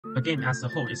The game as a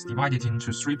whole is divided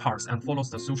into three parts and follows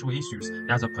the social issues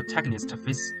that the protagonist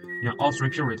faces in all three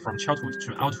periods from childhood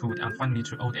to adulthood and finally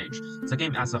to old age. The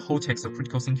game as a whole takes a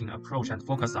critical thinking approach and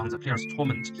focuses on the player's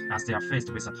torment as they are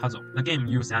faced with a puzzle. The game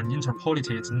uses an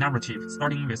interpolated narrative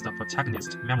starting with the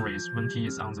protagonist's memories when he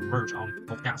is on the verge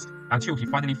of death until he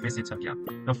finally faces it again.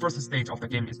 The first stage of the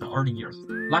game is the early years.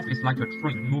 Life is like a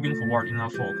train moving forward in a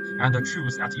fog, and the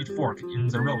truth at each fork in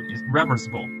the road is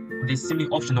irreversible. These seemingly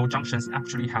optional junctions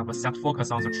actually have a set focus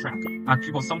on the track, and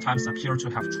people sometimes appear to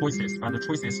have choices, but the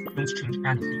choices don't change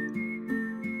anything.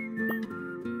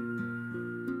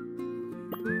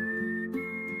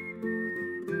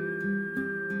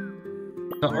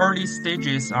 The early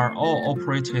stages are all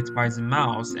operated by the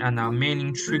mouse and are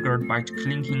mainly triggered by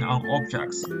clicking on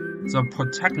objects. The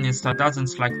protagonist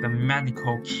doesn't like the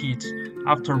medical kit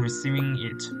after receiving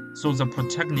it, so the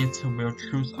protagonist will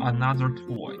choose another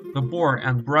toy. The board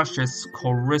and brushes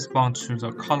correspond to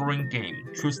the coloring game.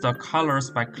 Choose the colors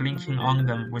by clicking on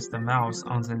them with the mouse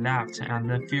on the left and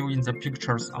then fill in the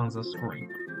pictures on the screen.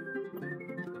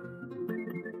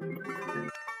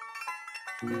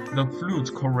 The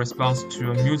flute corresponds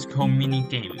to a musical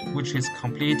mini-game, which is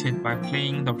completed by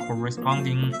playing the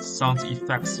corresponding sound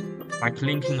effects by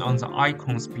clicking on the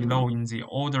icons below in the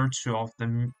order of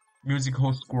the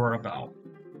musical score above.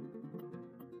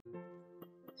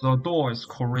 The doors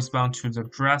correspond to the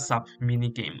dress-up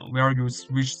mini-game, where you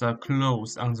switch the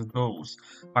clothes on the dolls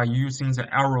by using the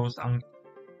arrows on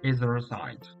either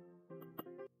side.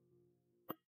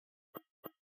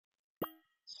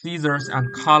 Scissors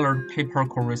and colored paper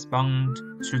correspond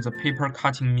to the paper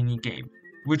cutting mini-game,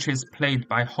 which is played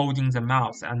by holding the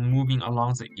mouse and moving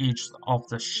along the edges of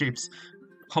the shapes,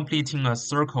 completing a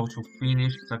circle to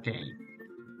finish the game.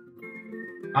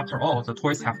 After all the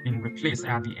toys have been replaced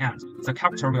at the end, the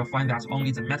character will find that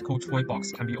only the medical toy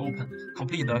box can be opened.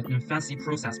 Complete the infancy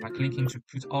process by clicking to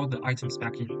put all the items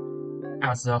back in.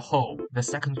 As a whole, the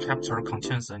second chapter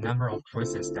contains a number of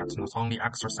choices that not only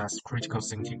exercise critical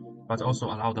thinking, but also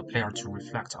allow the player to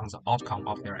reflect on the outcome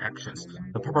of their actions.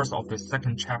 The purpose of the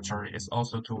second chapter is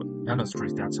also to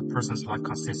illustrate that a person's life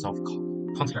consists of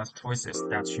countless choices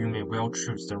that you may well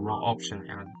choose the wrong option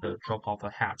at the drop of a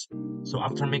hat. So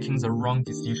after making the wrong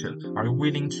decision, are you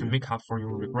willing to make up for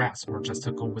your regrets or just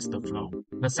to go with the flow?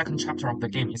 The second chapter of the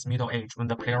game is middle age, when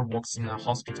the player works in a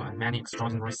hospital and many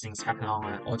extraordinary things happen on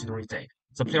an ordinary day.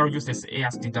 The player uses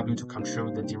ASDW to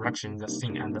control the direction, the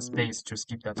scene, and the space to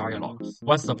skip the dialogue.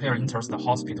 Once the player enters the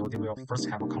hospital, they will first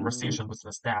have a conversation with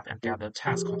the staff and get the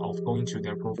task of going to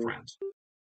their girlfriend.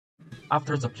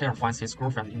 After the player finds his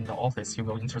girlfriend in the office, he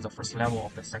will enter the first level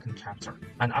of the second chapter,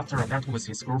 and after a battle with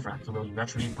his girlfriend, he will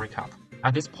eventually break up.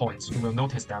 At this point, you will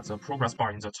notice that the progress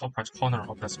bar in the top right corner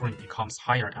of the screen becomes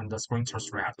higher and the screen turns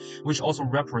red, which also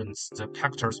represents the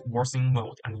character's worsening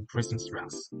mood and increasing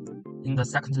stress. In the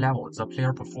second level, the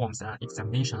player performs an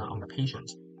examination on the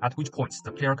patient, at which point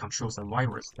the player controls a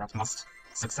virus that must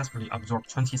successfully absorb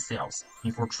 20 cells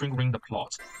before triggering the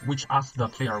plot, which asks the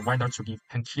player whether to give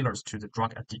painkillers to the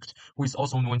drug addict, who is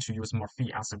also known to use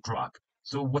morphine as a drug.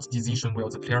 So what decision will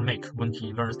the player make when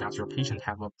he learns that your patient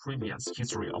have a previous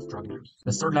history of drug use?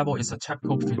 The third level is a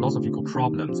typical philosophical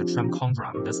problem, the tram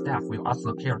conundrum. The staff will ask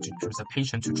the player to choose a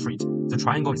patient to treat. The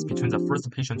triangle is between the first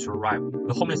patient to arrive,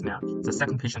 the homeless man, the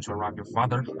second patient to arrive, your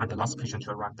father, and the last patient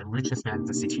to arrive, the richest man in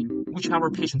the city. Whichever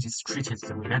patient is treated,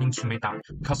 the remaining two may die,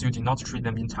 because you did not treat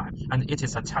them in time, and it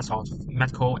is a test of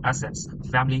medical assets,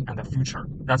 family, and the future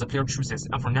that the player chooses.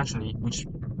 Unfortunately,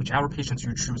 whichever patient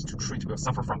you choose to treat will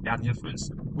suffer from bad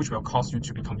influence, which will cause you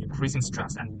to become increasing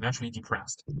stressed and eventually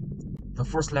depressed. The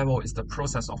first level is the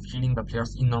process of healing the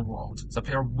player's inner world. The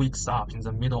player wakes up in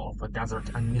the middle of a desert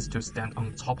and needs to stand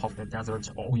on top of the desert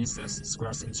oasis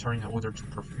squares in turn in order to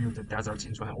perfume the desert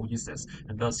into an oasis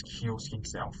and thus heals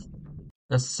himself.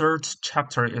 The third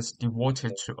chapter is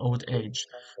devoted to old age,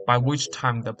 by which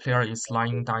time the player is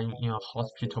lying dying in a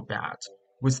hospital bed,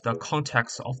 with the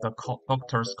context of the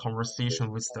doctor's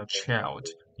conversation with the child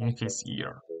in his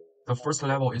ear. The first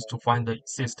level is to find the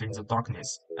exist in the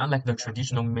darkness. Unlike the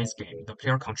traditional maze game, the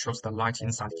player controls the light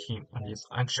inside him and is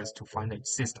anxious to find the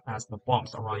exist as the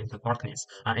bombs around in the darkness,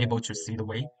 unable to see the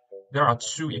way. There are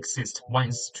two exists. One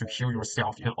is to heal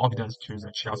yourself in obedience to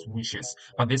the child's wishes,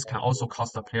 but this can also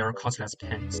cause the player countless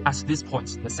pains. At this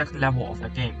point, the second level of the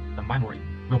game, the memory,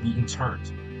 will be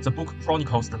interned. The book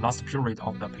chronicles the last period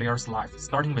of the player's life,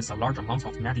 starting with a large amount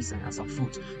of medicine as a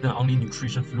food, then only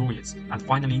nutrition fluids, and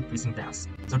finally facing death.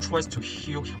 The choice to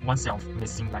heal oneself may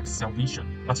seem like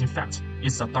salvation, but in fact,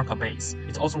 it's a darker base.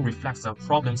 It also reflects the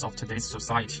problems of today's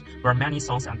society, where many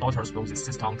sons and daughters will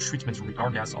insist on treatment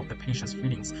regardless of the patient's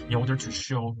feelings in order to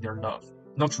show their love.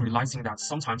 not realizing that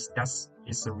sometimes death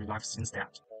is a real life instead.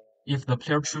 If the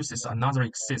player chooses another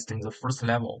exit in the first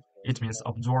level, it means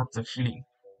absorb the healing.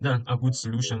 Then a good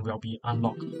solution will be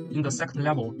unlocked. In the second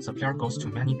level, the player goes to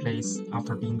many places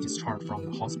after being discharged from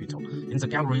the hospital. In the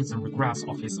gallery, the regrets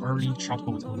of his early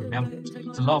childhood are remembered,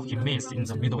 the love he missed in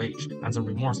the middle age, and the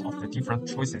remorse of the different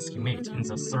choices he made in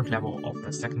the third level of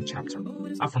the second chapter.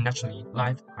 Unfortunately,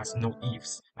 life has no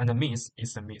ifs, and a miss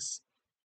is a miss.